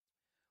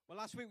Well,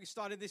 last week we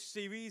started this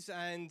series,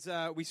 and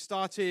we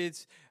started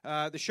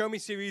the Show Me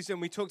series, and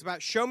we talked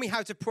about show me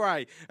how to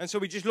pray. And so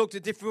we just looked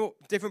at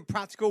different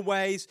practical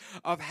ways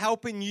of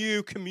helping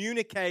you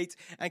communicate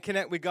and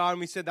connect with God. And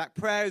we said that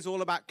prayer is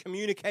all about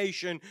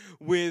communication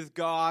with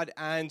God,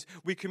 and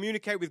we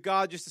communicate with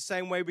God just the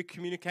same way we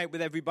communicate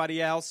with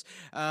everybody else,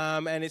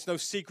 and it's no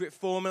secret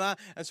formula.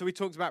 And so we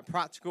talked about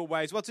practical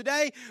ways. Well,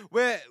 today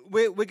we're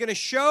going to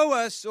show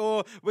us,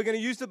 or we're going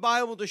to use the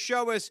Bible to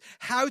show us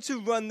how to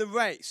run the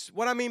race.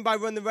 What I mean by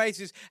run the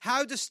race is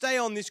how to stay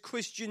on this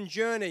Christian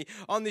journey,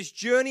 on this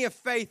journey of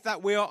faith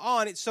that we are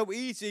on. It's so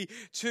easy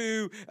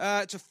to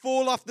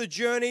fall off the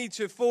journey,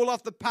 to fall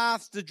off the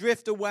path, to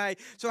drift away.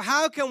 So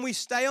how can we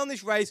stay on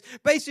this race?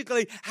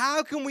 Basically,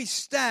 how can we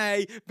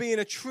stay being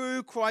a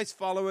true Christ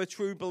follower, a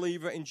true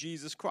believer in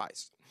Jesus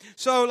Christ?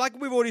 So, like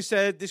we've already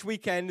said, this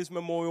weekend is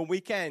Memorial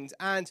Weekend.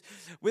 And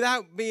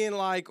without being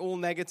like all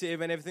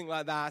negative and everything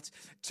like that,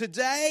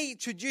 today,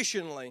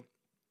 traditionally,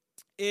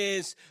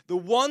 is the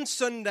one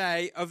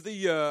Sunday of the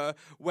year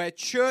where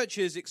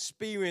churches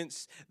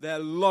experience their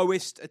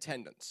lowest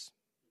attendance,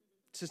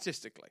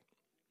 statistically.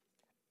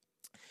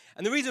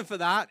 And the reason for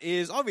that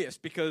is obvious,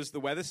 because the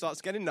weather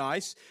starts getting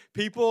nice.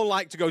 People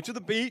like to go to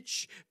the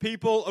beach.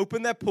 People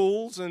open their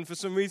pools, and for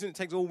some reason it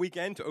takes all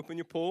weekend to open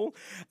your pool.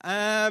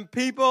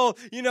 People,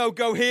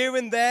 go here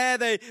and there.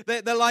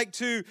 They like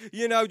to,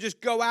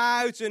 just go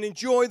out and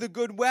enjoy the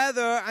good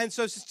weather. And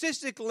so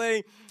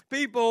statistically,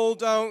 people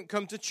don't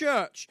come to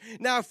church.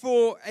 Now,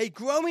 for a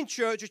growing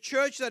church, a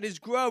church that is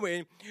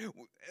growing,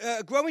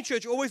 a growing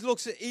church always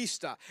looks at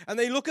Easter, and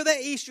they look at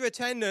their Easter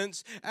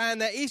attendance,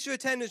 and their Easter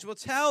attendance will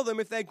tell them,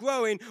 if they're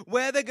growing,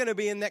 where they're going to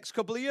be in the next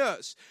couple of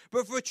years.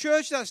 But for a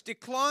church that's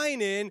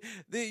declining,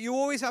 you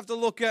always have to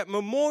look at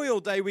Memorial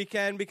Day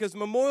weekend, because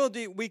Memorial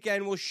Day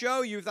weekend will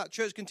show you, if that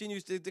church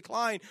continues to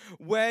decline,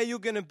 where you're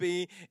going to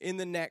be in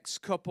the next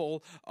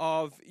couple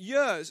of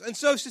years. And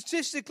so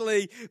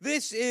statistically,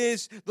 this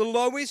is the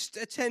lowest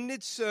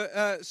attended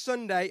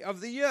Sunday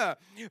of the year.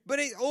 But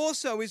it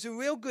also is a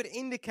real good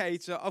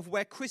indicator of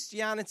where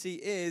Christianity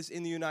is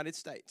in the United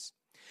States.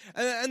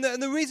 And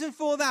the reason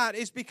for that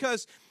is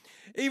because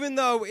even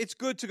though it's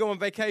good to go on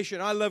vacation,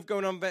 I love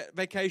going on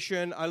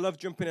vacation, I love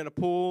jumping in a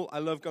pool, I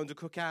love going to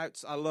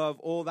cookouts, I love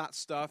all that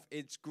stuff,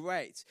 it's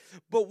great.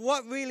 But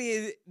what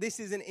really this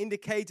is an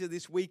indicator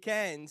this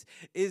weekend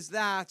is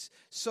that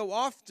so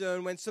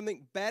often when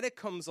something better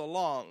comes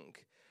along,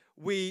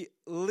 we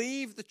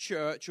leave the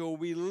church, or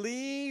we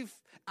leave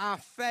our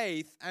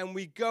faith, and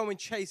we go and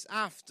chase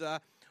after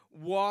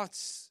what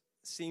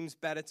seems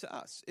better to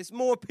us. It's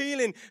more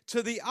appealing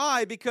to the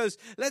eye, because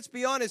let's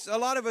be honest, a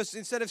lot of us,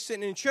 instead of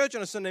sitting in church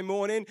on a Sunday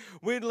morning,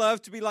 we'd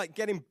love to be like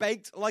getting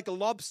baked like a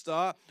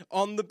lobster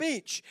on the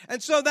beach.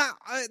 And so that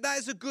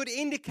is a good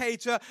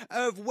indicator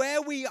of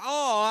where we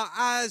are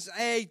as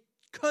a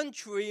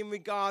country in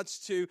regards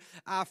to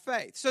our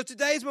faith. So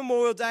today is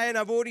Memorial Day, and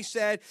I've already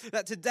said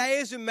that today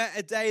is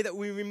a day that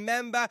we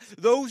remember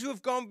those who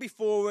have gone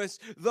before us,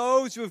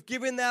 those who have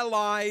given their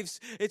lives.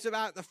 It's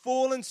about the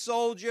fallen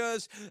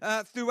soldiers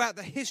throughout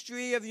the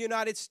history of the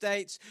United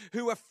States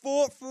who have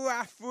fought for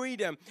our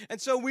freedom.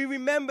 And so we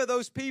remember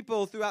those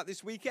people throughout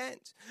this weekend.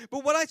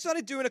 But what I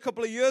started doing a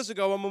couple of years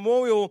ago on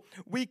Memorial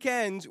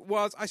Weekend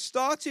was I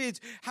started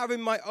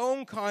having my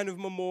own kind of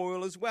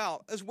memorial as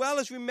well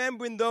as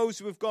remembering those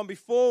who have gone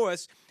before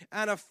us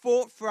and have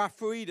fought for our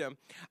freedom.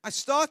 I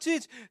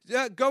started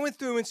going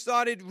through and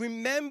started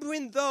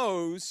remembering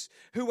those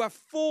who have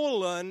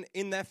fallen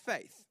in their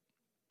faith.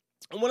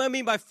 And what I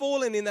mean by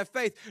fallen in their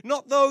faith,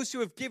 not those who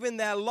have given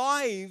their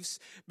lives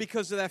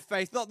because of their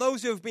faith, not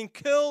those who have been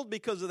killed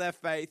because of their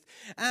faith.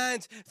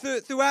 And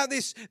throughout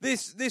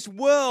this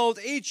world,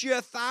 each year,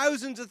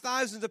 thousands and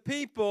thousands of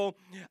people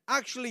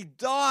actually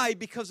die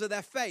because of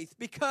their faith,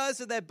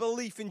 because of their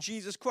belief in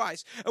Jesus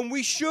Christ. And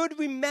we should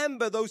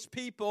remember those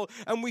people,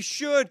 and we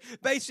should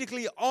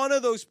basically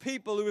honor those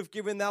people who have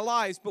given their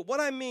lives. But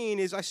what I mean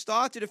is, I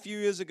started a few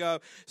years ago,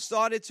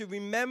 started to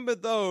remember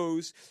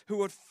those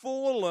who had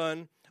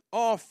fallen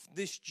off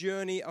this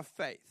journey of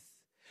faith,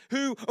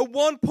 who at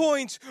one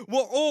point were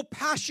all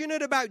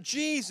passionate about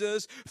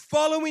Jesus,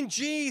 following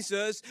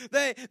Jesus.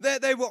 They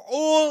were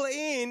all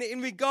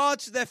in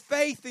regards to their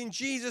faith in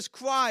Jesus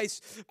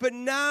Christ, but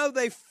now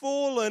they've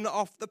fallen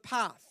off the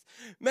path.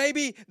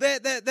 Maybe they've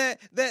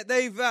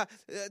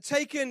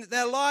taken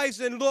their lives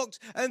and looked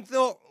and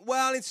thought,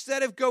 well,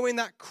 instead of going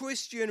that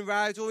Christian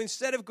route, or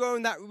instead of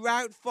going that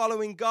route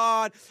following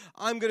God,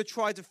 I'm going to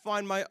try to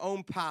find my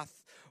own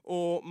path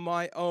or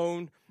my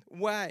own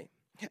way.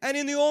 And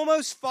in the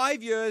almost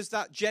 5 years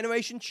that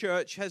Generation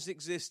Church has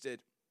existed,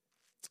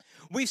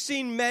 We've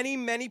seen many,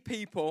 many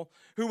people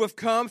who have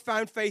come,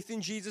 found faith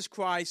in Jesus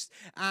Christ,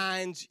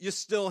 and you're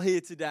still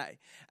here today.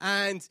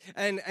 And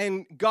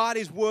God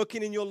is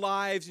working in your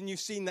lives, and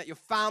you've seen that your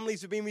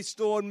families have been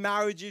restored,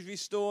 marriages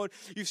restored.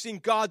 You've seen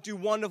God do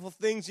wonderful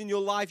things in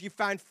your life. You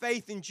found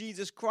faith in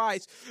Jesus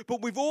Christ.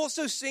 But we've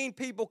also seen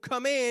people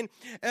come in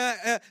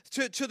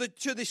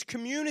to this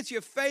community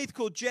of faith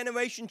called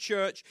Generation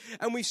Church,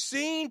 and we've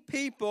seen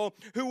people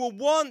who were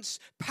once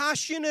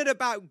passionate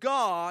about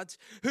God,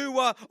 who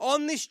were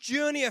on this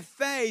journey of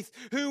faith,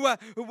 who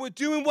were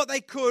doing what they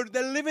could,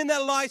 they're living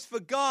their lives for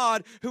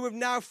God, who have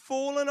now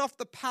fallen off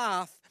the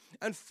path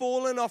and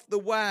fallen off the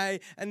way,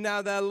 and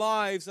now their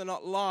lives are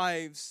not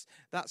lives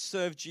that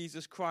serve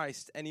Jesus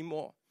Christ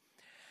anymore.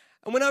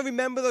 And when I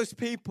remember those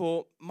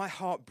people, my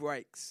heart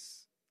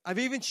breaks. I've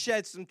even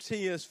shed some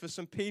tears for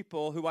some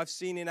people who I've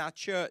seen in our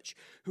church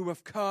who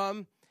have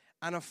come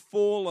and have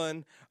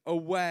fallen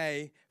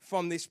away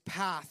from this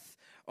path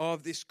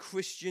of this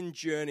Christian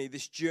journey,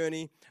 this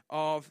journey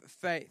of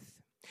faith.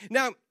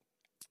 Now,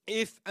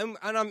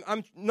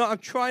 I'm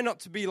trying not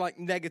to be like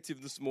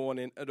negative this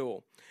morning at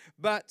all,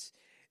 but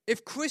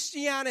if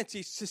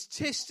Christianity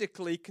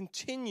statistically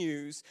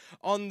continues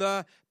on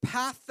the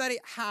path that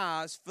it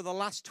has for the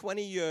last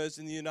 20 years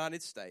in the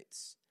United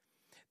States,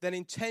 then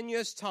in 10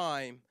 years'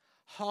 time,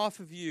 half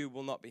of you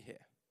will not be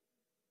here.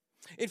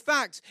 In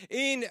fact,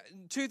 in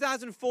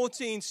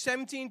 2014,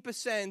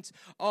 17%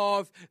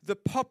 of the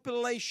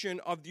population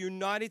of the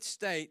United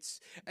States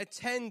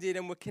attended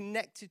and were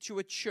connected to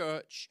a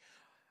church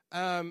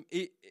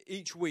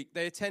each week.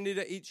 They attended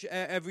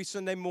every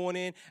Sunday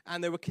morning,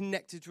 and they were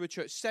connected to a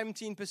church.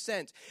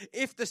 17%.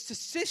 If the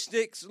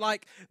statistics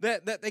like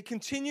that they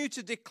continue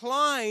to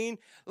decline,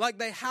 like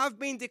they have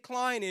been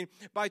declining,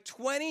 by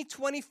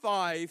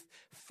 2025,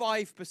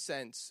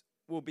 5%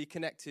 will be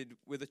connected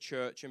with a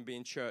church and be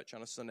in church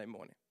on a Sunday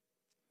morning.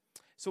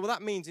 So what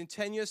that means, in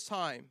 10 years'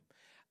 time,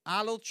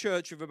 our little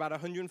church of about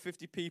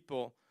 150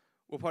 people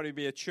will probably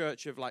be a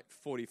church of like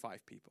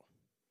 45 people,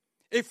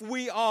 if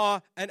we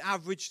are an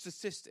average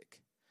statistic.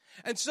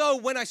 And so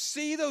when I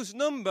see those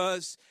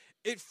numbers,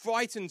 it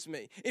frightens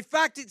me. In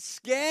fact, it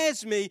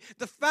scares me,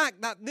 the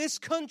fact that this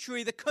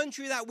country, the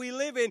country that we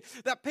live in,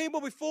 that people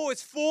before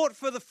us fought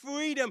for the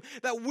freedom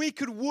that we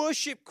could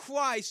worship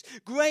Christ.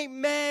 Great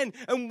men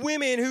and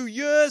women who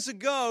years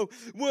ago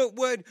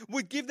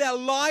would give their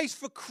lives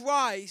for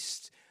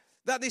Christ,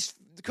 that this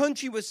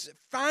country was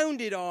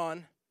founded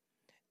on.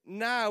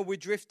 Now we're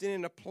drifting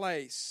in a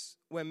place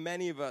where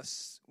many of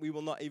us, we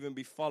will not even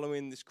be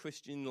following this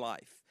Christian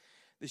life,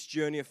 this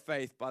journey of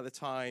faith by the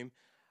time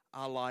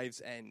our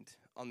lives end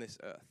on this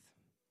earth.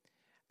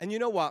 And you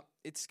know what?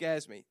 It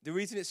scares me. The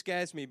reason it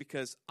scares me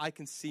because I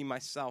can see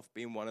myself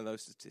being one of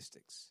those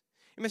statistics.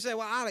 You may say,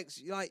 well,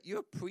 Alex, you're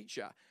a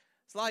preacher.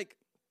 It's like,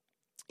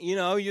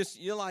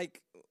 you're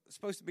like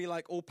supposed to be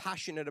like all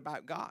passionate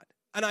about God.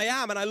 And I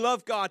am, and I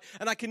love God,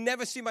 and I can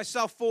never see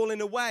myself falling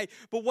away.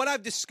 But what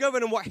I've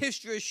discovered and what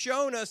history has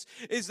shown us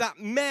is that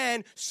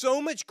men so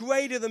much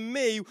greater than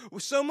me,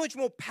 so much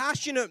more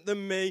passionate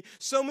than me,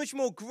 so much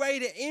more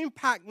greater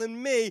impact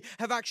than me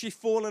have actually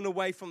fallen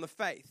away from the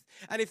faith.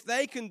 And if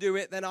they can do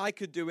it, then I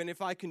could do it. And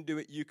if I can do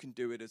it, you can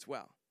do it as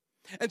well.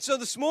 And so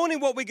this morning,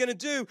 what we're going to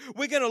do,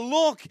 we're going to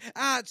look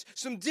at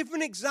some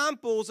different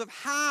examples of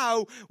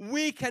how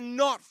we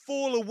cannot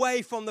fall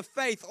away from the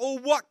faith, or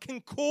what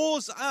can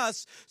cause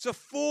us to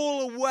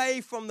fall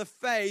away from the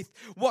faith,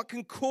 what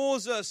can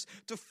cause us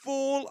to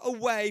fall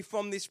away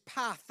from this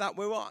path that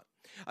we're on.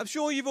 I'm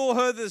sure you've all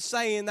heard the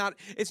saying that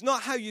it's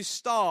not how you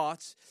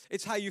start,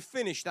 it's how you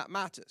finish that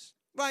matters.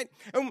 Right?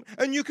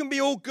 And you can be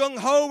all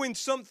gung-ho in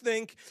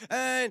something,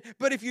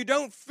 but if you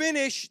don't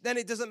finish, then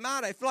it doesn't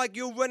matter. If like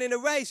you're running a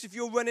race, if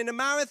you're running a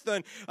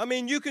marathon, I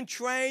mean, you can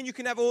train, you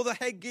can have all the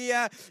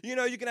headgear, you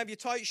can have your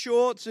tight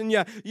shorts and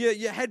your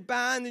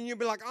headband, and you'll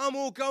be like, I'm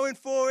all going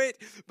for it.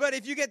 But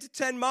if you get to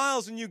 10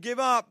 miles and you give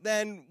up,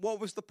 then what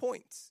was the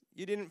point?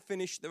 You didn't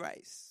finish the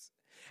race.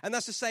 And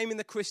that's the same in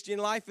the Christian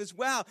life as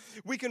well.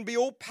 We can be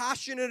all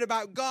passionate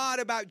about God,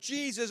 about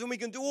Jesus, and we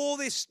can do all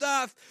this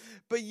stuff.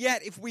 But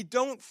yet, if we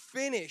don't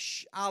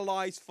finish our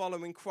lives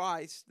following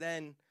Christ,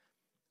 then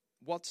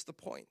what's the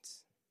point?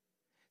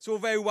 It's all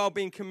very well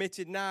being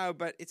committed now,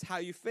 but it's how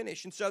you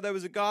finish. And so there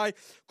was a guy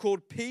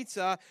called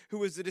Peter who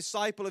was a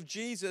disciple of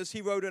Jesus.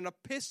 He wrote an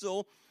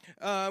epistle,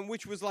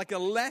 which was like a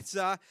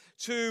letter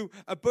to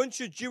a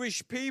bunch of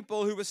Jewish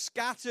people who were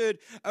scattered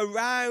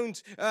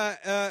around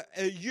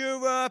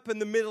Europe and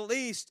the Middle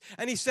East.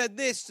 And he said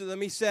this to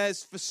them. He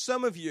says, for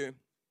some of you,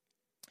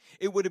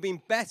 it would have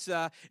been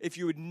better if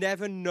you had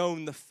never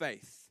known the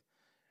faith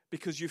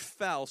because you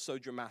fell so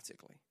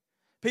dramatically.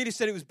 Peter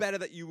said it was better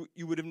that you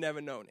would have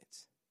never known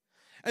it.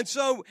 And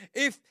so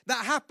if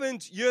that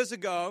happened years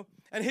ago,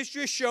 and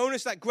history has shown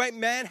us that great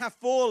men have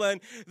fallen,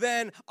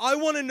 then I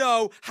want to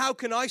know, how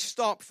can I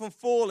stop from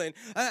falling?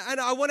 And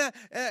I want to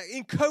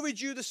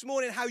encourage you this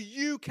morning how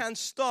you can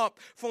stop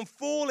from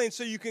falling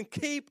so you can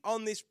keep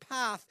on this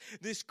path,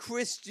 this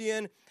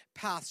Christian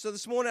path. So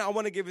this morning I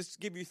want to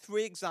give you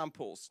 3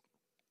 examples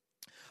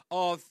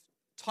of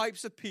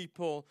types of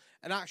people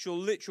and actual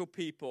literal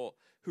people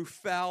who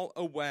fell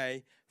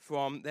away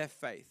from their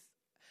faith.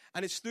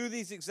 And it's through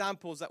these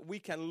examples that we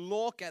can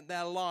look at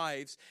their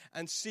lives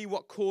and see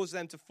what caused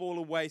them to fall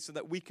away so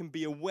that we can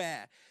be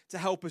aware to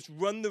help us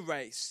run the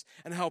race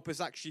and help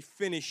us actually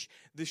finish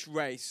this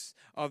race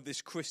of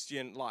this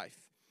Christian life.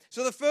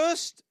 So the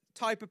first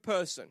type of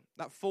person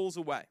that falls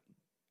away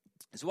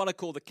is what I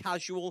call the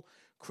casual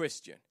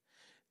Christian.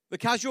 The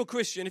casual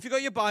Christian. If you've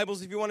got your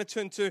Bibles, if you want to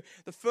turn to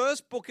the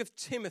first book of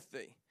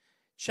Timothy,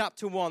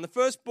 chapter 1, the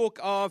first book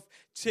of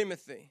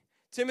Timothy.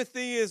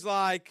 Timothy is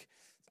like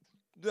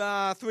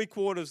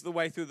 3/4 of the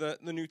way through the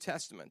New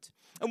Testament.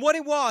 And what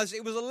it was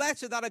a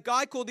letter that a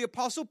guy called the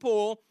Apostle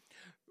Paul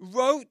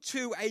wrote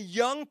to a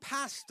young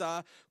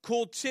pastor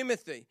called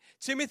Timothy.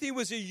 Timothy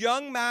was a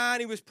young man.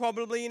 He was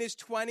probably in his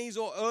 20s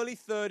or early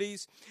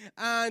 30s.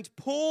 And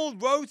Paul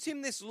wrote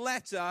him this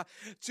letter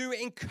to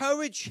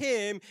encourage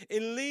him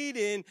in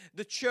leading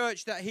the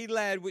church that he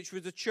led, which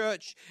was a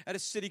church at a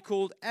city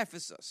called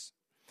Ephesus.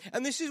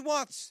 And this is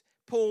what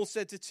Paul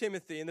said to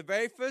Timothy in the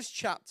very first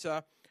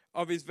chapter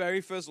of his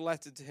very first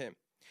letter to him.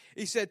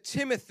 He said,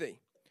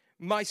 "Timothy,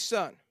 my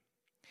son,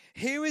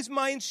 here is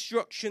my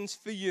instructions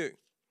for you.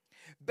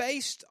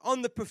 Based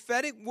on the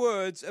prophetic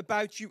words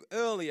about you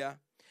earlier,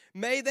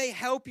 may they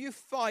help you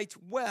fight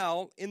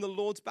well in the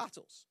Lord's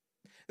battles."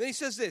 Then he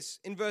says this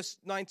in verse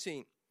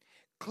 19,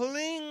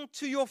 "Cling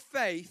to your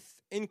faith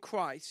in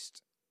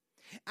Christ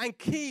and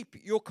keep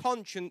your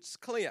conscience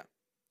clear.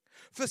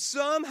 For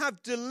some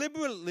have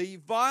deliberately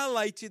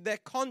violated their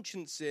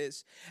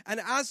consciences, and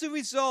as a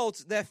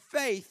result, their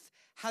faith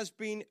has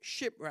been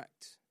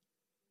shipwrecked.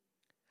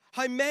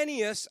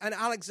 Hymenaeus and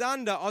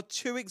Alexander are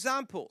two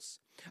examples.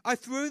 I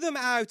threw them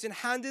out and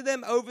handed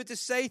them over to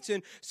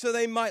Satan so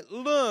they might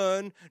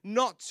learn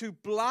not to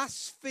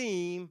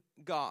blaspheme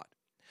God."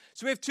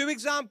 So we have two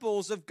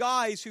examples of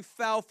guys who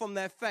fell from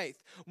their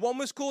faith. One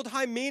was called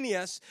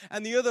Hymenaeus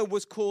and the other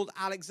was called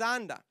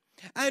Alexander.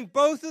 And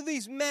both of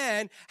these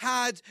men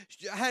had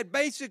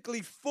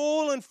basically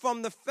fallen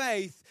from the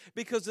faith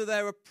because of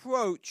their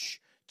approach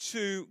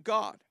to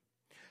God.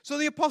 So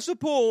the Apostle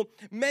Paul,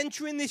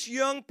 mentoring this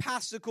young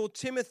pastor called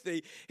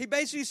Timothy, he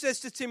basically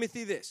says to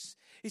Timothy this.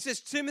 He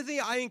says,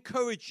 "Timothy, I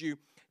encourage you,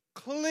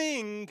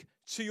 cling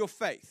to your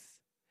faith.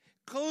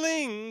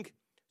 Cling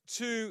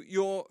to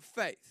your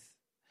faith."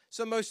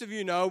 So most of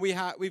you know we've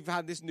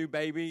had this new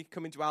baby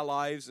come into our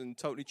lives and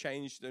totally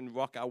changed and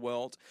rock our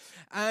world.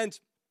 And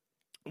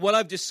what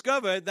I've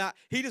discovered that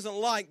he doesn't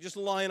like just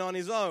lying on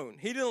his own.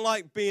 He doesn't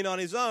like being on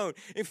his own.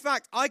 In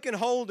fact, I can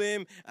hold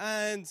him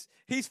and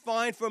he's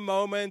fine for a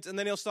moment and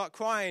then he'll start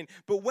crying.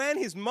 But when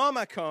his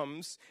mama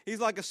comes, he's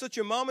like such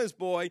a mama's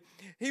boy,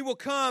 he will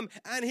come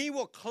and he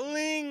will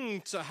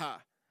cling to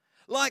her,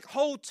 like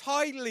hold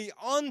tightly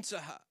onto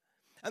her.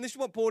 And this is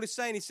what Paul is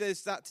saying. He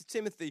says that to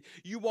Timothy,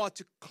 you are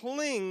to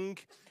cling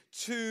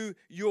to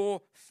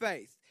your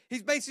faith.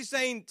 He's basically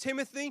saying,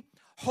 Timothy,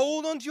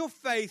 hold on to your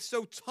faith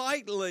so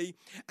tightly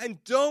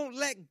and don't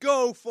let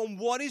go from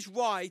what is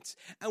right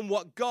and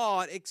what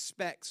God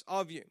expects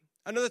of you.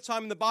 Another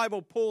time in the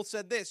Bible, Paul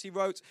said this. He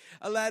wrote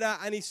a letter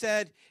and he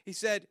said,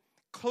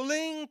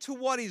 cling to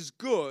what is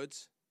good.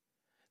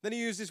 Then he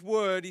used this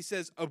word. He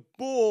says,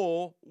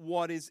 abhor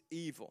what is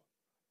evil.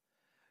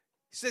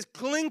 He says,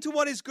 cling to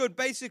what is good.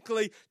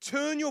 Basically,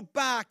 turn your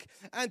back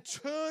and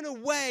turn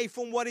away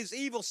from what is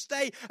evil.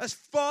 Stay as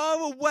far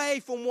away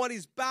from what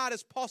is bad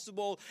as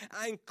possible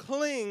and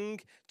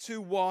cling to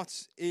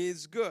what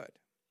is good.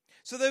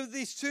 So there were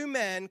these two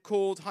men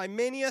called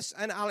Hymenaeus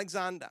and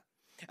Alexander.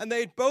 And they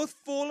had both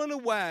fallen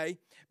away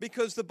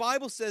because the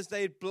Bible says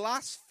they had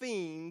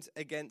blasphemed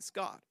against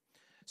God.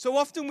 So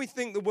often we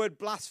think the word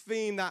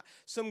blaspheme, that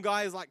some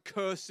guy is like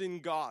cursing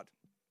God.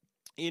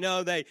 You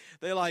know, they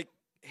like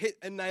hit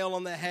a nail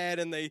on their head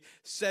and they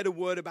said a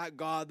word about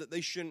God that they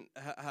shouldn't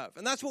have.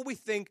 And that's what we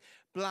think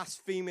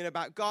blaspheming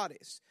about God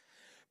is.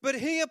 But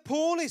here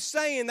Paul is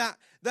saying that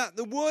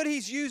the word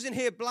he's using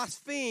here,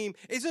 blaspheme,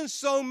 isn't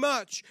so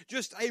much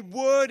just a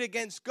word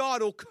against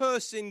God or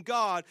cursing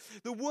God.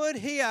 The word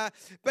here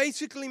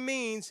basically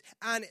means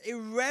an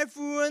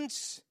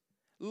irreverent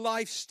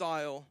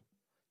lifestyle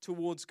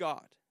towards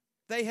God.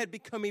 They had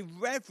become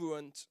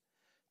irreverent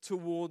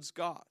towards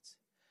God.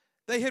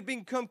 They had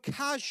become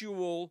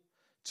casual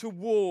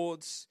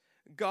towards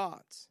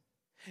God.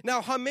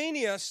 Now,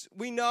 Hymenaeus,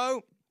 we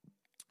know,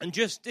 and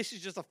this is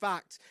just a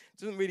fact. It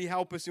doesn't really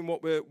help us in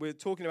what we're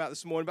talking about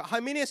this morning. But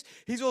Hymenaeus,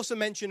 he's also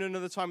mentioned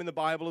another time in the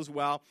Bible as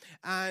well.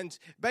 And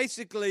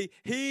basically,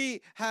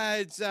 he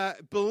had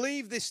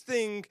believed this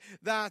thing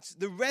that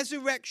the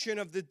resurrection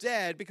of the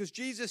dead, because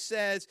Jesus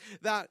says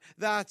that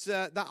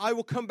I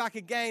will come back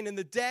again and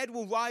the dead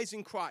will rise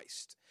in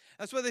Christ.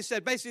 That's what they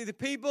said. Basically, the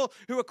people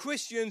who are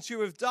Christians who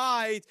have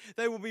died,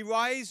 they will be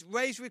raised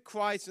with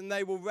Christ and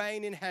they will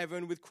reign in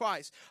heaven with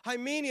Christ.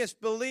 Hymenaeus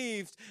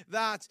believed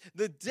that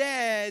the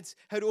dead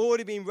had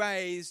already been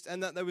raised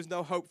and that there was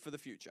no hope for the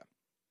future.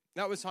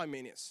 That was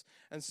Hymenaeus.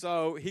 And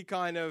so he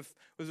kind of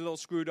was a little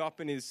screwed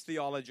up in his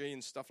theology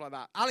and stuff like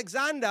that.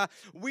 Alexander,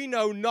 we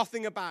know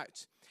nothing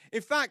about.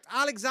 In fact,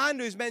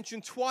 Alexander is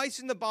mentioned twice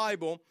in the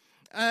Bible.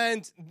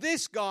 And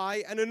this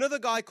guy and another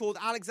guy called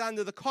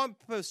Alexander the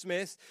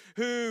coppersmith,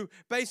 who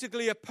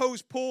basically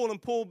opposed Paul,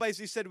 and Paul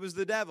basically said it was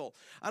the devil.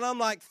 And I'm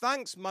like,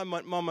 thanks, my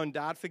mom and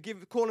dad, for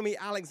calling me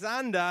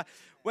Alexander,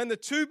 when the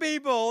two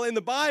people in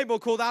the Bible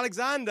called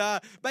Alexander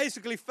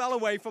basically fell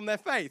away from their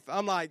faith.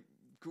 I'm like,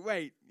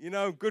 great,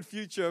 good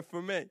future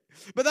for me.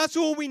 But that's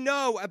all we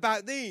know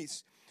about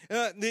these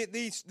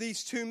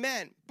two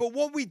men. But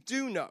what we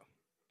do know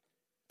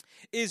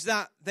is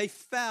that they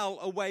fell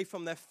away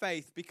from their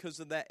faith because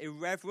of their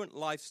irreverent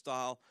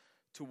lifestyle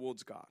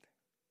towards God.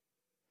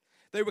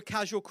 They were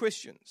casual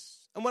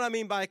Christians. And what I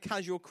mean by a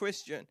casual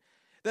Christian,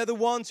 they're the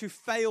ones who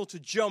fail to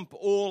jump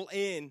all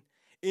in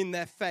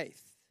their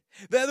faith.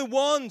 They're the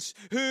ones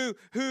who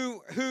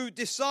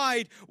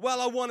decide,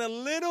 well, I want a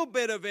little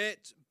bit of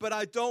it, but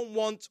I don't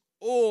want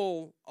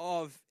all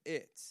of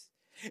it.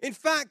 In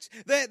fact,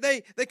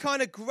 they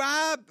kind of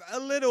grab a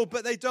little,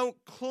 but they don't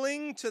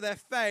cling to their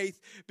faith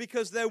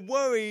because they're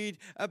worried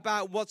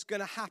about what's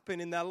going to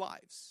happen in their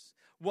lives,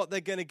 what they're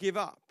going to give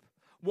up,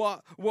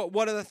 what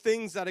are the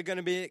things that are going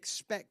to be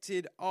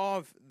expected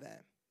of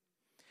them.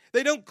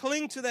 They don't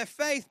cling to their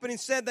faith, but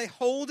instead they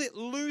hold it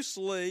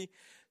loosely.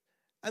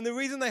 And the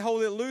reason they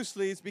hold it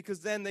loosely is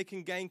because then they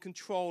can gain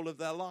control of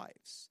their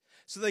lives.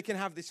 So they can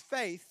have this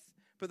faith,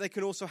 but they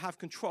can also have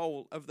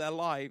control of their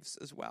lives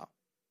as well.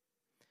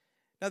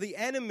 Now, the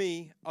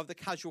enemy of the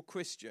casual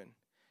Christian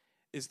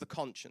is the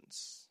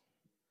conscience.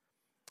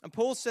 And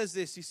Paul says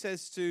this, he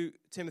says to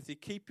Timothy,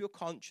 keep your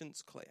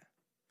conscience clear.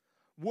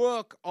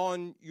 Work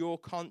on your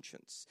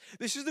conscience.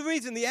 This is the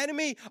reason the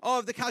enemy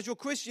of the casual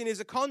Christian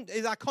is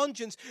our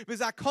conscience,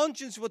 because our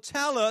conscience will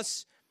tell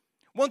us,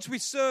 once we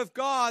serve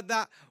God,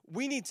 that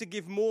we need to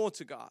give more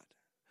to God.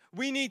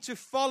 We need to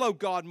follow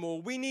God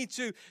more. We need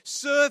to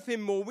serve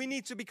Him more. We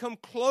need to become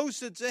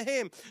closer to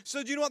Him.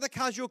 So do you know what the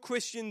casual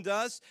Christian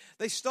does?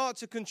 They start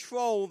to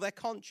control their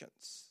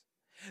conscience.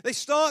 They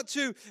start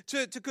to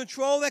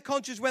control their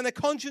conscience. When their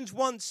conscience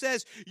once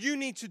says, you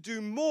need to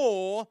do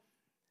more,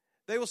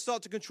 they will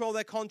start to control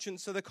their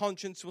conscience, so their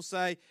conscience will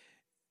say,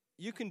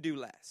 you can do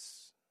less.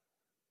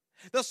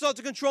 They'll start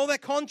to control their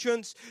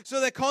conscience,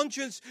 so their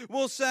conscience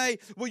will say,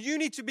 well, you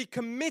need to be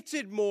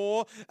committed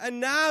more, and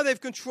now they've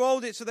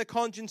controlled it, so their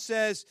conscience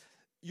says,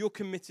 you're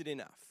committed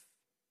enough.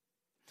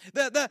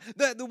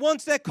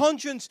 Once their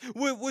conscience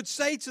would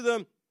say to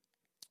them,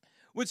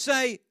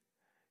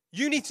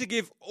 you need to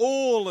give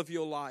all of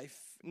your life,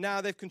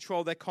 now they've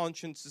controlled their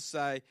conscience to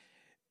say,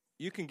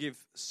 you can give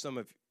some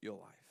of your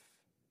life.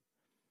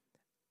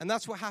 And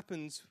that's what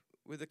happens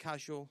with a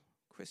casual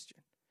Christian.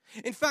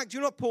 In fact, do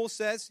you know what Paul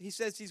says? He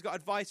says he's got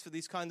advice for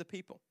these kind of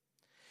people.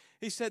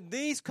 He said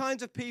these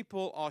kinds of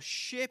people are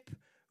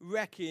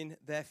shipwrecking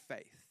their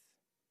faith.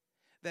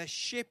 They're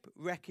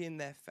shipwrecking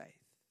their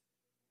faith.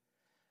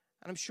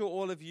 And I'm sure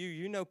all of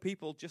you know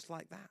people just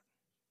like that.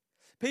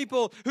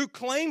 People who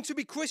claim to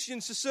be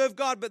Christians to serve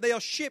God, but they are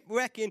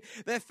shipwrecking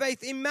their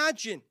faith.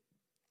 Imagine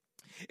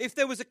if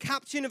there was a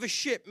captain of a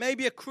ship,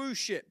 maybe a cruise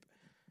ship.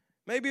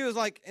 Maybe it was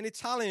like an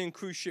Italian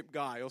cruise ship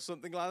guy or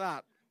something like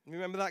that. You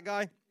remember that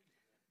guy?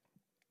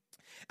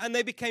 And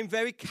they became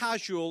very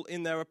casual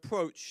in their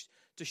approach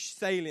to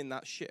sailing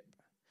that ship.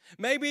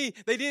 Maybe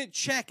they didn't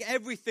check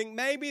everything.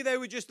 Maybe they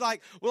were just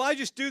like, well, I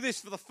just do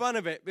this for the fun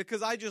of it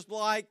because I just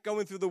like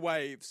going through the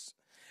waves.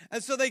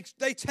 And so they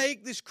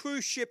take this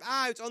cruise ship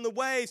out on the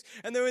waves,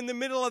 and they're in the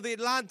middle of the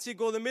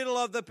Atlantic or the middle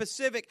of the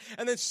Pacific,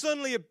 and then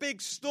suddenly a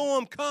big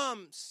storm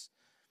comes.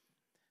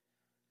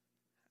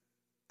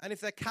 And if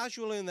they're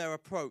casual in their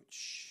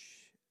approach,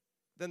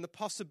 then the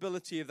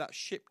possibility of that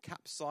ship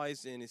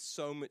capsizing is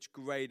so much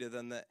greater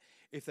than that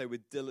if they were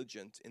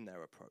diligent in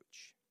their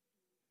approach.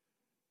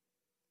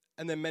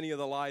 And then many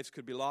other lives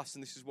could be lost.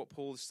 And this is what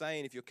Paul is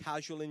saying. If you're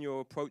casual in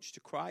your approach to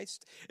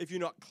Christ, if you're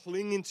not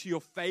clinging to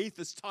your faith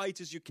as tight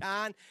as you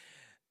can,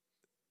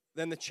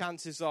 then the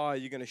chances are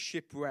you're going to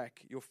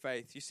shipwreck your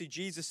faith. You see,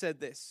 Jesus said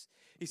this.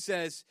 He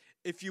says,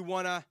 if you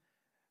want to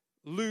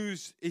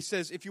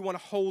if you want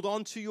to hold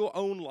on to your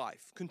own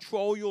life,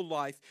 control your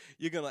life,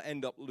 you're going to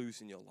end up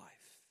losing your life.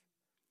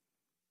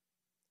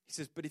 He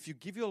says, but if you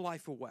give your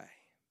life away,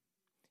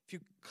 if you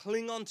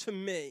cling on to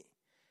me,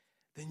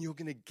 then you're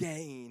going to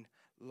gain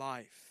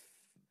life.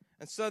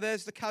 And so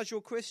there's the casual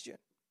Christian.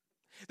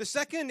 The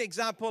second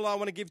example I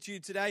want to give to you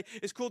today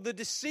is called the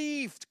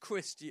deceived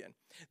Christian.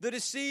 The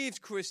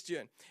deceived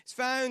Christian. It's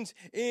found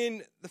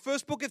in the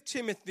first book of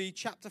Timothy,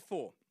 chapter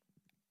 4.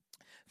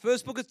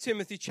 First book of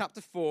Timothy,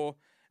 chapter 4,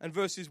 and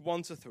verses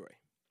 1 to 3.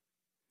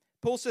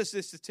 Paul says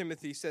this to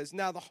Timothy. He says,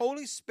 now the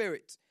Holy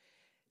Spirit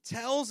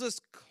tells us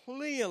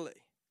clearly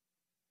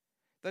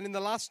that in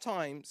the last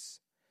times,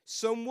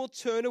 some will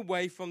turn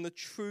away from the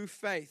true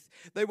faith.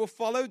 They will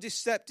follow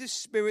deceptive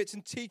spirits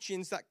and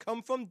teachings that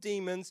come from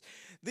demons.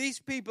 These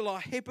people are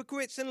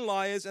hypocrites and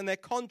liars, and their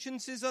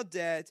consciences are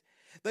dead.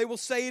 They will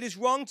say it is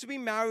wrong to be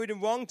married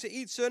and wrong to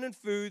eat certain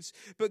foods,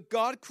 but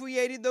God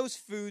created those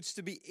foods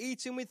to be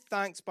eaten with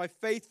thanks by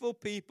faithful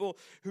people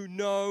who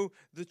know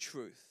the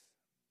truth.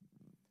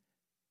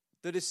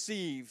 The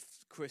deceived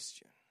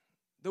Christian.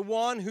 the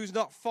one who's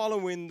not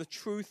following the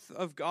truth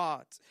of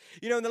God.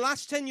 You know, in the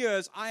last 10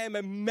 years, I am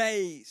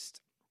amazed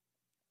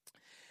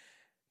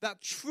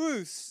that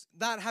truths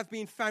that have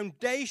been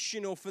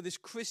foundational for this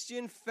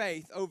Christian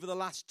faith over the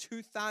last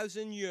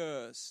 2,000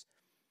 years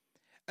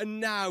are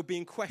now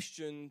being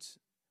questioned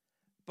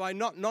by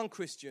not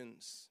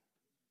non-Christians,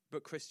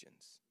 but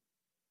Christians.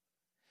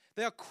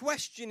 They are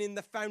questioning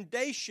the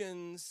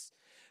foundations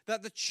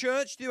that the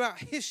church throughout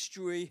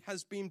history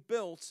has been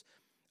built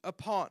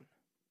upon.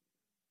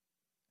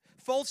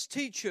 False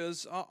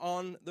teachers are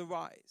on the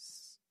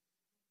rise.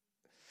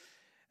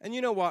 And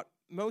you know what?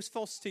 Most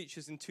false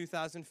teachers in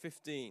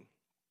 2015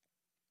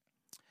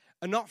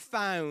 are not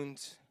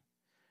found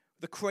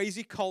the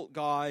crazy cult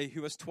guy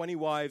who has 20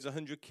 wives,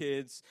 100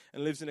 kids,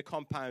 and lives in a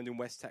compound in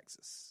West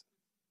Texas.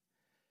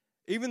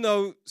 Even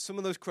though some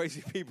of those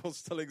crazy people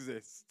still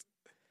exist.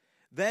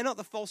 They're not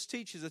the false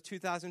teachers of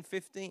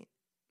 2015.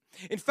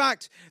 In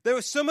fact, there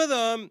are some of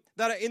them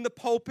that are in the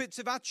pulpits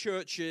of our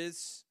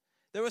churches.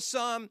 There are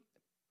some,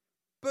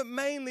 but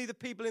mainly the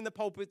people in the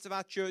pulpits of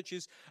our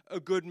churches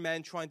are good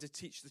men trying to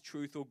teach the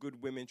truth or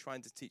good women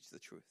trying to teach the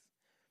truth.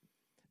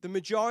 The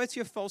majority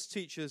of false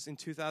teachers in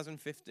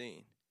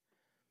 2015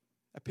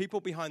 are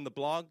people behind the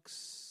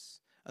blogs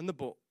and the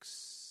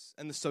books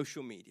and the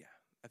social media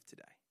of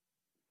today.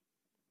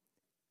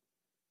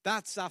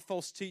 That's our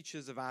false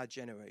teachers of our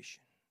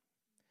generation.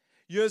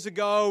 Years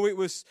ago, it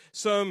was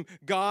some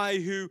guy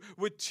who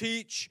would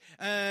teach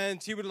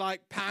and he would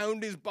like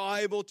pound his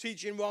Bible,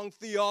 teaching wrong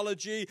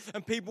theology,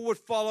 and people would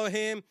follow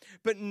him.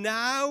 But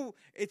now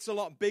it's a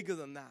lot bigger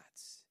than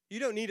that. You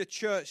don't need a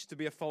church to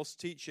be a false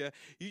teacher.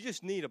 You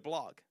just need a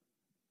blog.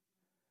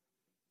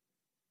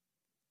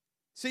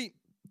 See,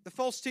 the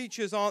false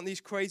teachers aren't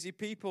these crazy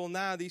people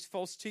now. These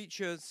false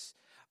teachers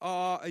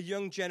are a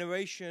young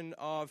generation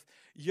of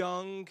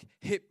young,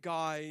 hip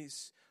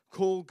guys,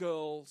 cool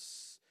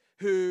girls,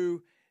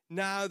 who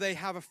now they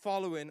have a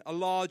following, a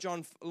large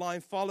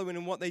online following,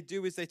 and what they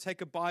do is they take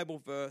a Bible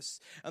verse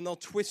and they'll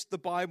twist the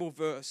Bible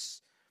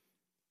verse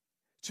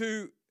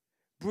to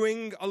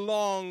bring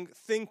along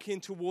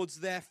thinking towards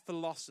their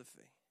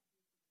philosophy.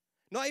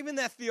 Not even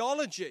their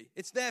theology.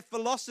 It's their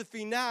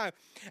philosophy now.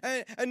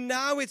 And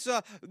now it's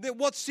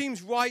what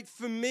seems right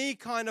for me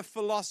kind of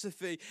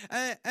philosophy.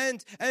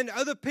 And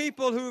other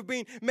people who have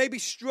been maybe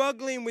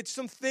struggling with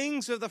some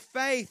things of the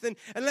faith. And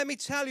let me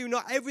tell you,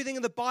 not everything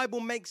in the Bible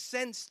makes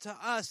sense to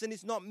us. And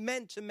it's not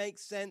meant to make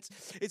sense.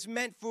 It's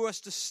meant for us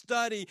to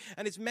study.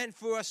 And it's meant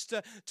for us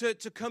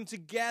to come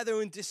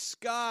together and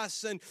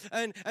discuss and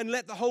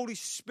let the Holy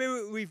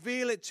Spirit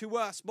reveal it to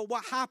us. But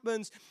what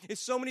happens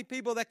is so many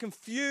people, they're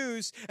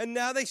confused, and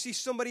now they see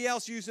somebody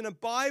else using a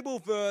Bible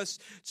verse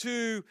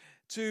to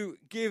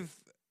give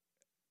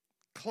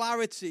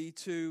clarity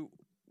to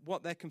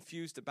what they're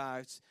confused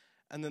about,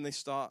 and then they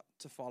start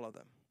to follow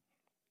them.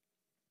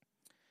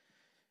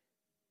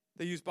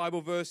 They use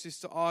Bible verses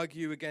to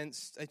argue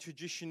against a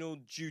traditional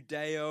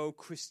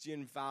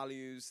Judeo-Christian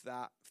values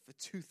that for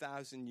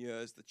 2,000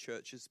 years the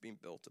church has been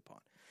built upon.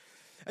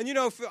 And you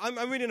know,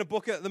 I'm reading a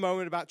book at the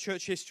moment about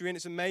church history, and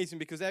it's amazing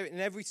because in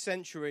every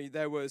century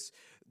there was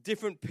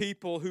different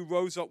people who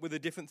rose up with a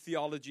different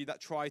theology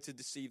that tried to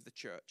deceive the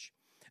church.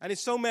 And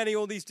it's so many,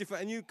 all these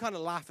different, and you kind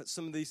of laugh at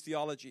some of these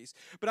theologies.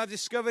 But I've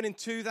discovered in the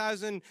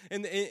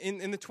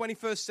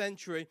 21st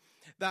century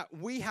that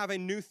we have a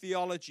new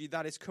theology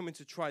that is coming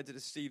to try to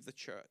deceive the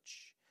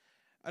church.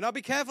 And I'll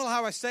be careful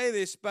how I say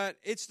this, but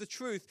it's the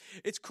truth.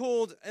 It's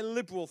called a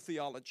liberal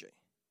theology.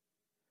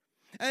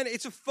 And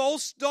it's a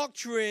false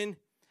doctrine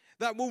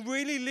that will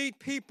really lead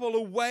people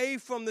away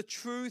from the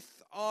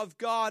truth of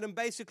God. And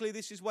basically,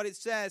 this is what it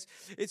says.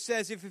 It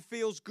says, if it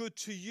feels good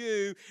to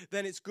you,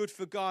 then it's good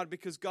for God,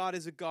 because God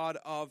is a God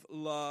of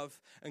love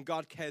and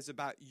God cares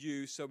about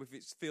you. So if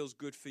it feels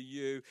good for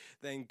you,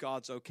 then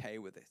God's okay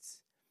with it.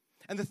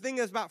 And the thing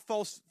is about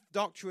false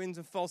doctrines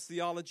and false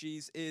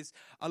theologies is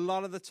a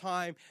lot of the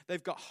time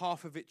they've got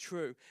half of it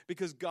true,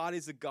 because God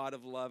is a God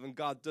of love and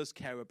God does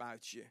care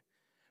about you.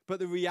 But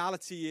the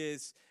reality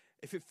is,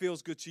 if it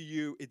feels good to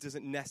you, it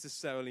doesn't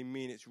necessarily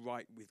mean it's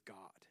right with God.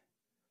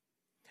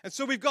 And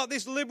so we've got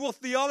this liberal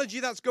theology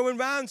that's going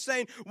around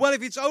saying, well,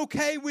 if it's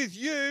okay with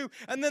you,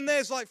 and then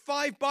there's like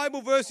 5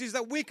 Bible verses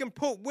that we can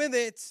put with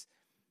it.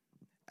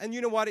 And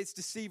you know what? It's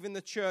deceiving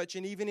the church,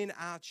 and even in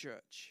our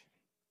church,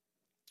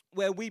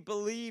 where we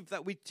believe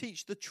that we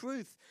teach the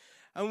truth.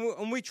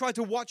 And we try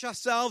to watch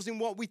ourselves in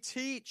what we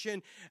teach,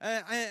 and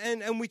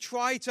we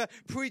try to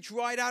preach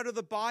right out of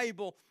the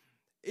Bible.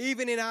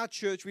 Even in our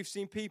church, we've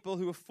seen people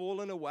who have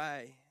fallen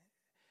away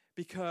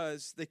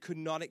because they could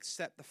not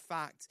accept the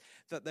fact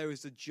that there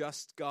is a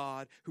just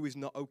God who is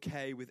not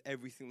okay with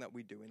everything that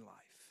we do in life.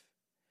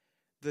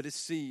 The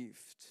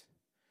deceived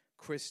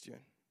Christian.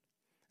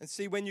 And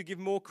see, when you give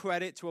more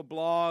credit to a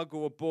blog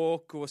or a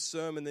book or a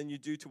sermon than you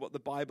do to what the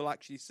Bible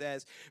actually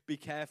says, be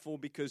careful,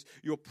 because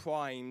you're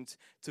primed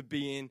to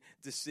being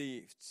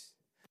deceived.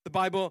 The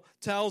Bible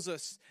tells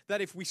us that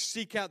if we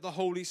seek out the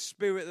Holy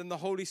Spirit, then the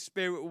Holy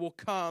Spirit will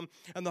come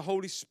and the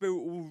Holy Spirit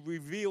will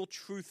reveal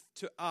truth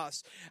to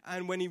us.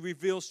 And when he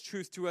reveals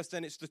truth to us,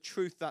 then it's the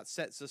truth that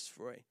sets us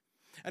free.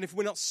 And if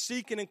we're not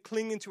seeking and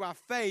clinging to our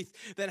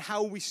faith, then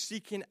how are we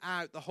seeking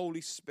out the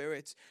Holy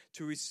Spirit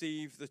to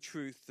receive the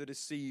truth, the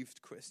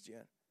deceived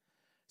Christian?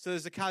 So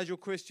there's the casual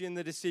Christian,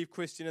 the deceived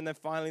Christian, and then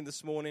finally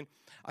this morning,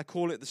 I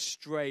call it the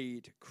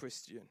strayed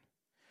Christian.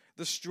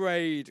 The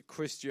strayed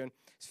Christian.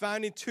 It's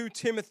found in 2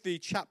 Timothy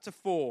chapter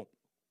 4.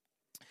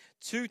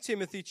 2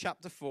 Timothy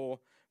chapter 4,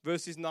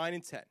 verses 9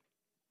 and 10.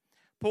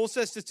 Paul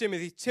says to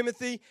Timothy,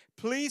 Timothy,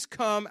 please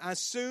come as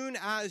soon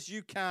as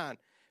you can.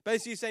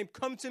 Basically saying,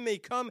 come to me,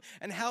 come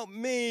and help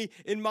me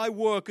in my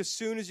work as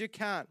soon as you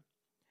can.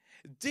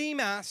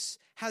 Demas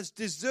has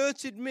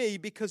deserted me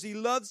because he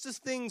loves the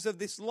things of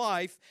this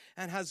life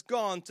and has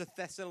gone to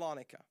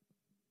Thessalonica.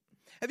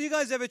 Have you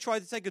guys ever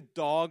tried to take a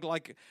dog,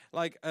 like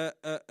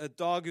a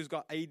dog who's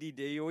got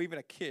ADD, or even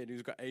a kid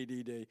who's got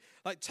ADD?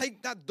 Like,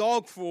 take that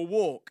dog for a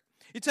walk.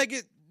 You take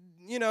it,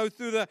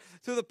 through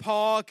the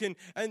park,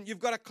 and you've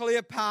got a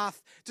clear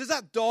path. Does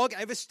that dog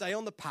ever stay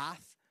on the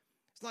path?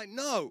 It's like,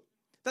 no.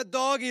 That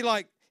dog,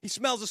 he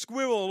smells a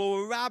squirrel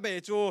or a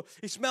rabbit, or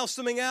he smells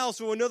something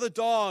else or another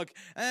dog.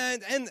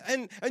 And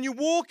you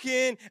walk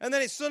in, and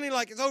then it's suddenly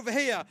like it's over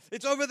here,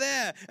 it's over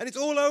there, and it's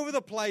all over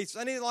the place.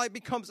 And it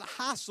becomes a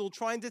hassle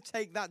trying to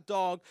take that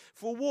dog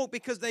for a walk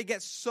because they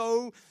get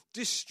so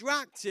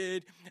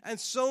distracted, and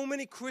so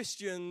many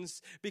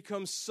Christians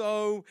become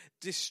so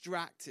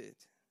distracted.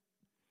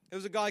 There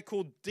was a guy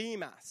called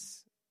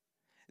Demas.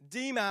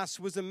 Demas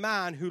was a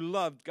man who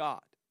loved God.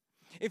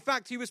 In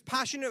fact, he was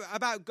passionate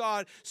about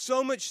God,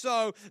 so much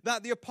so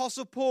that the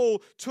Apostle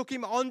Paul took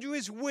him under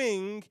his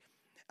wing,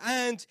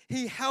 and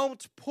he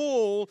helped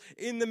Paul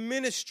in the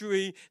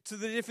ministry to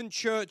the different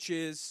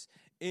churches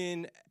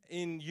in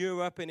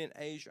Europe and in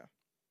Asia.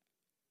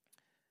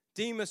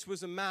 Demas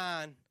was a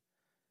man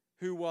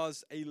who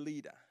was a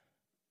leader.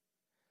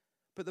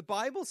 But the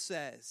Bible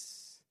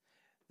says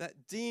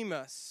that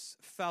Demas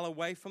fell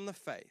away from the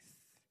faith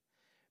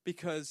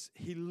because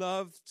he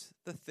loved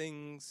the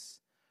things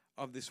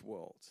of this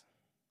world.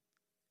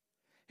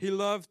 He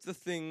loved the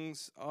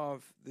things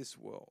of this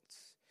world.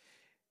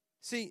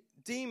 See,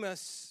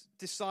 Demas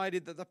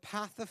decided that the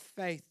path of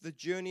faith, the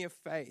journey of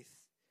faith,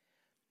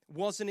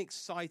 wasn't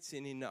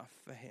exciting enough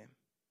for him.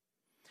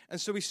 And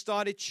so he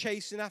started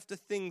chasing after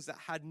things that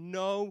had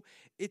no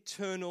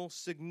eternal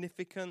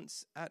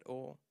significance at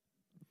all.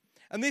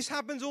 And this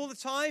happens all the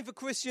time for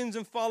Christians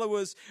and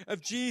followers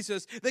of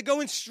Jesus. They're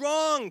going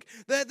strong.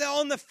 They're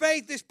on the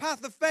faith, this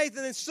path of faith,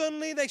 and then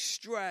suddenly they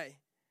stray.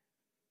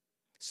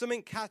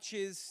 Something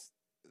catches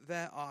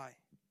their eye.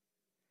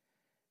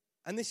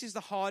 And this is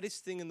the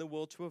hardest thing in the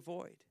world to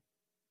avoid.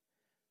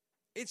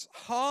 It's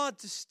hard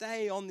to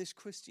stay on this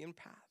Christian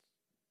path,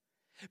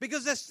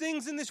 because there's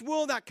things in this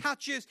world that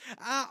catches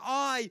our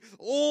eye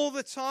all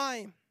the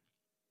time.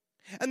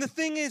 And the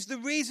thing is, the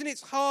reason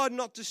it's hard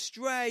not to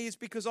stray is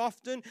because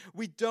often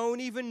we don't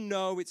even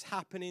know it's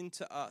happening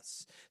to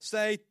us.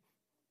 Say,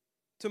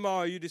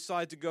 tomorrow you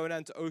decide to go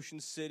down to Ocean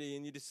City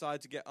and you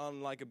decide to get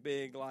on like a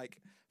big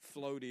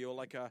floaty or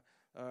like a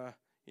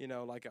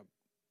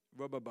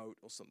rubber boat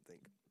or something.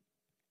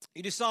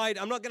 You decide,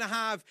 I'm not going to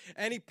have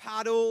any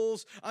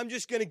paddles. I'm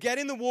just going to get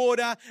in the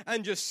water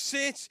and just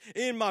sit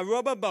in my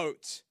rubber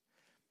boat.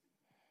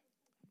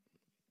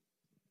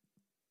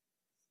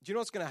 Do you know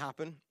what's going to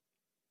happen?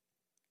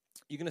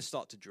 You're going to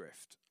start to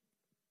drift.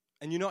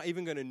 And you're not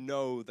even going to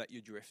know that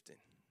you're drifting.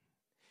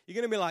 You're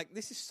going to be like,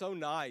 this is so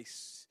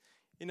nice.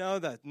 The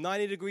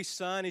 90-degree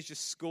sun is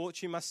just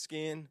scorching my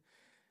skin.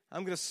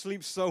 I'm going to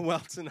sleep so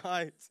well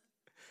tonight.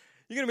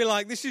 You're going to be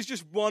like, this is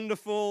just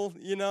wonderful.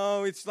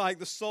 It's like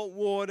the salt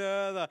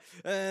water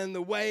and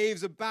the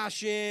waves are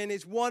bashing.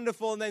 It's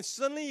wonderful. And then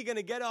suddenly you're going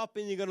to get up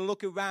and you're going to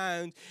look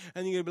around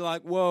and you're going to be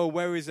like, whoa,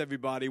 where is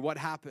everybody? What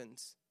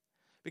happens?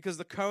 Because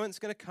the current's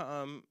going to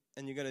come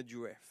and you're going to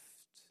drift.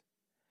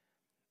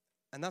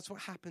 And that's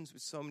what happens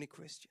with so many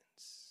Christians.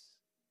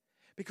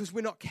 Because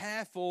we're not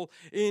careful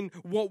in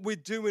what we're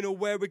doing or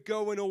where we're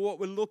going or what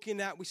we're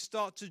looking at. We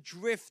start to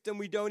drift and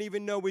we don't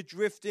even know we're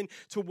drifting,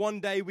 till one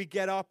day we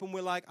get up and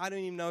we're like, I don't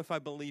even know if I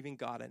believe in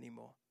God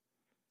anymore.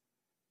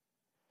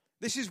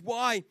 This is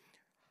why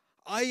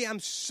I am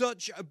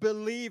such a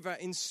believer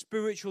in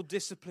spiritual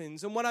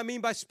disciplines. And what I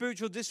mean by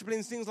spiritual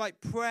disciplines, things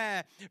like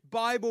prayer,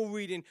 Bible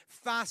reading,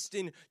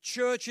 fasting,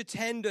 church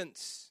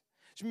attendance,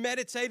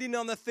 meditating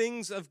on the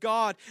things of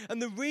God.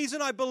 And the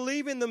reason I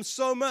believe in them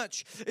so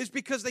much is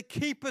because they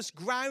keep us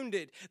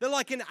grounded. They're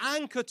like an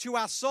anchor to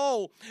our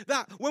soul,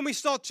 that when we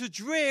start to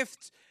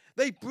drift,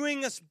 they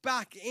bring us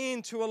back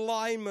into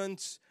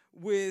alignment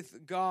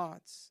with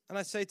God. And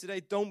I say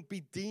today, don't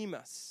be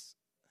Demas.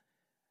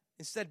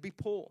 Instead, be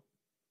Paul.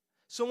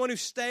 Someone who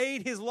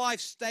stayed his life,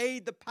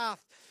 stayed the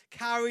path,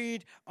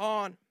 carried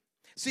on.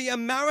 See, a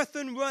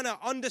marathon runner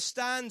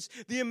understands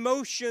the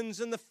emotions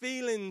and the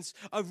feelings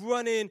of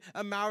running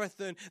a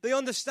marathon. They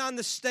understand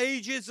the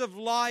stages of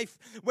life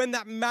when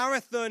that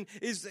marathon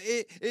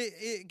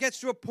it gets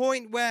to a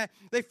point where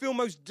they feel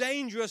most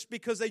dangerous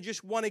because they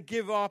just want to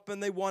give up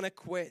and they want to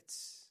quit.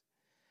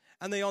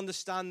 And they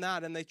understand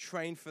that and they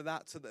train for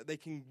that so that they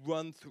can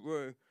run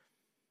through.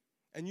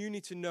 And you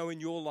need to know in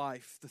your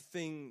life the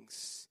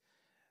things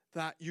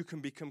that you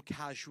can become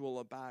casual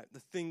about, the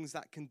things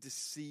that can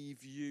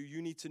deceive you.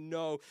 You need to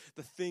know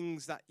the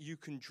things that you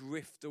can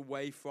drift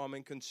away from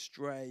and can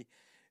stray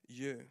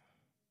you.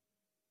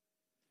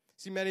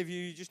 See, many of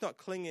you, you're just not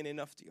clinging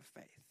enough to your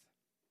faith.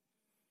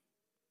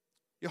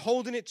 You're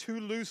holding it too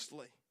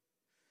loosely.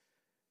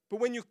 But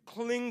when you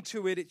cling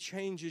to it, it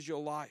changes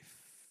your life.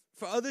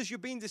 For others, you're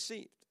being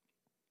deceived.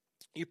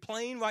 You're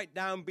playing right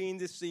down being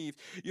deceived.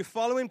 You're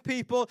following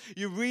people.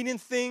 You're reading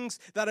things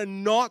that are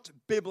not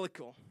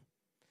biblical.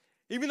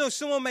 Even though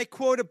someone may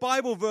quote a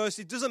Bible verse,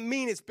 it doesn't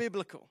mean it's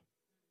biblical.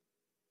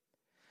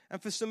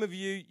 And for some of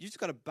you, you've just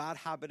got a bad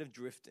habit of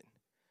drifting.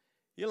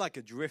 You're like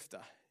a drifter.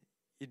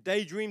 You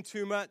daydream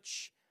too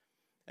much,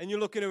 and you're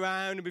looking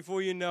around, and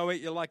before you know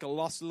it, you're like a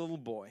lost little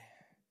boy.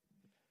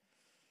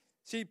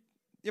 See,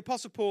 the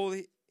Apostle Paul,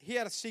 he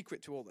had a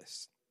secret to all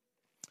this.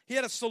 He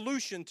had a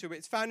solution to it.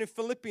 It's found in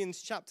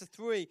Philippians chapter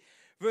 3,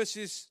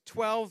 verses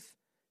 12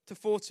 to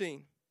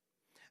 14.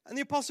 And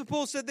the Apostle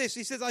Paul said this.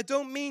 He says, I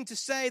don't mean to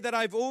say that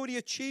I've already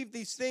achieved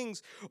these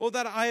things or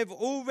that I have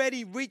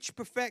already reached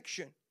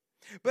perfection.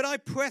 But I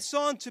press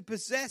on to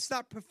possess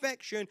that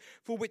perfection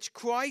for which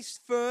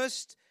Christ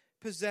first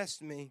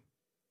possessed me.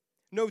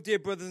 No, dear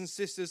brothers and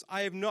sisters,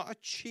 I have not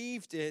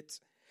achieved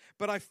it,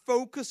 but I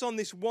focus on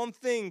this one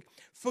thing,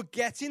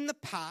 forgetting the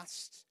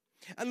past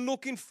and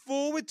looking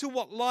forward to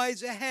what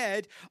lies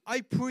ahead.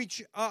 I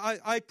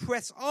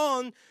press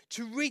on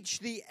to reach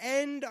the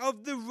end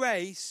of the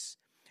race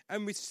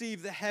and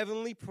receive the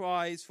heavenly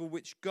prize for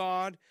which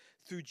God,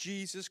 through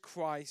Jesus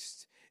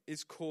Christ,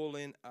 is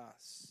calling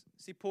us.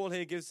 See, Paul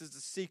here gives us the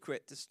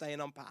secret to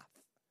staying on path,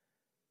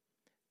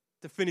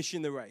 to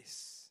finishing the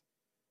race.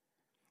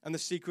 And the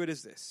secret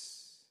is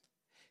this: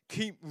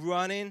 keep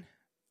running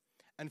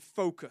and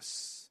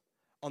focus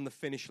on the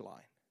finish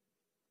line.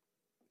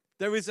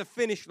 There is a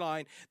finish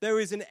line. There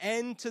is an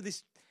end to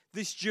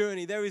this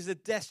journey. There is a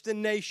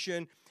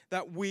destination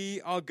that we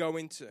are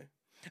going to.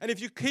 And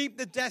if you keep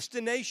the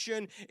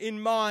destination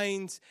in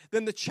mind,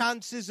 then the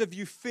chances of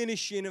you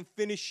finishing and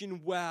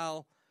finishing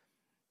well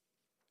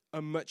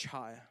are much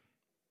higher.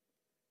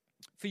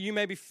 For you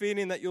may be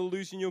feeling that you're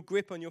losing your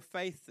grip on your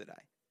faith today.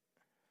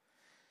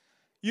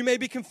 You may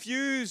be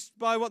confused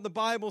by what the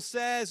Bible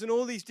says and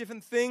all these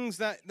different things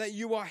that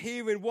you are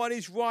hearing. What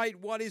is right,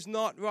 what is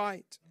not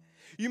right.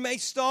 You may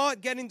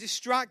start getting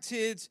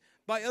distracted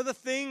by other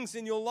things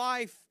in your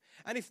life.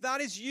 And if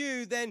that is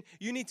you, then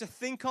you need to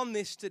think on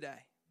this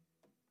today.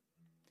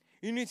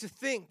 You need to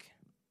think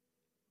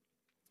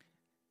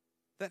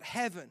that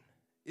heaven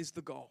is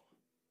the goal.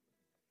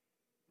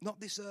 Not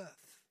this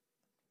earth.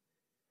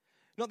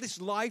 Not this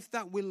life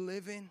that we're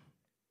living.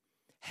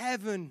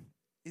 Heaven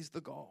is the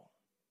goal.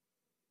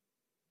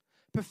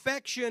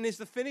 Perfection is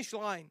the finish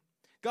line.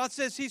 God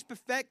says He's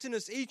perfecting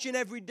us each and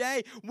every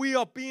day. We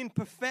are being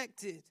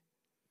perfected.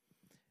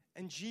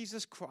 And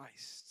Jesus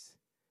Christ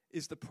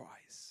is the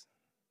prize.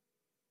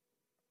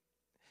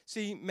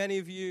 See, many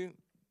of you,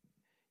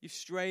 you've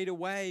strayed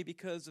away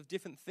because of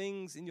different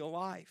things in your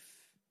life.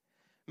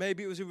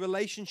 Maybe it was a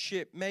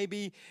relationship.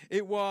 Maybe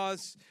it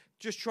was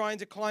just trying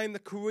to climb the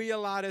career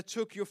ladder,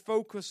 took your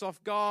focus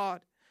off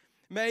God.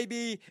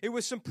 Maybe it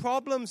was some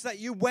problems that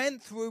you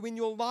went through in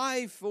your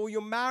life or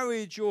your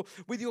marriage or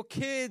with your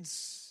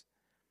kids.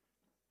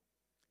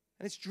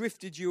 And it's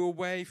drifted you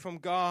away from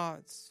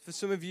God. For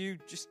some of you,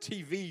 just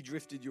TV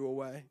drifted you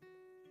away.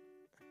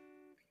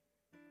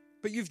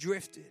 But you've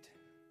drifted.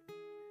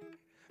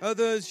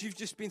 Others, you've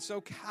just been so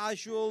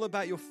casual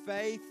about your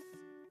faith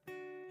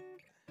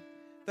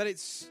that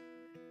it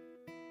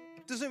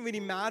doesn't really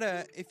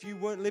matter if you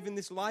weren't living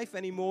this life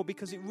anymore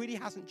because it really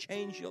hasn't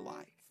changed your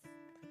life.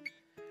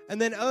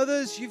 And then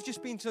others, you've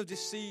just been so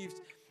deceived.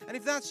 And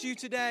if that's you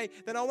today,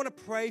 then I want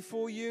to pray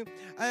for you.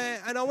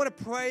 And I want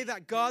to pray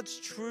that God's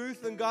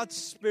truth and God's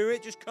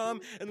Spirit just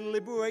come and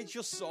liberate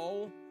your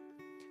soul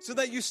so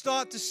that you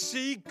start to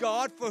see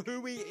God for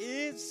who He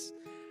is.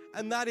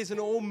 And that is an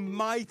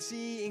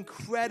almighty,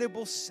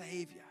 incredible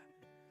Savior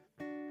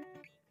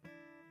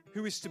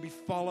who is to be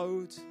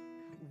followed,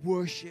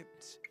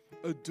 worshipped,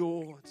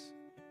 adored,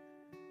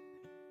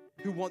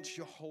 who wants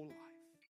your whole life.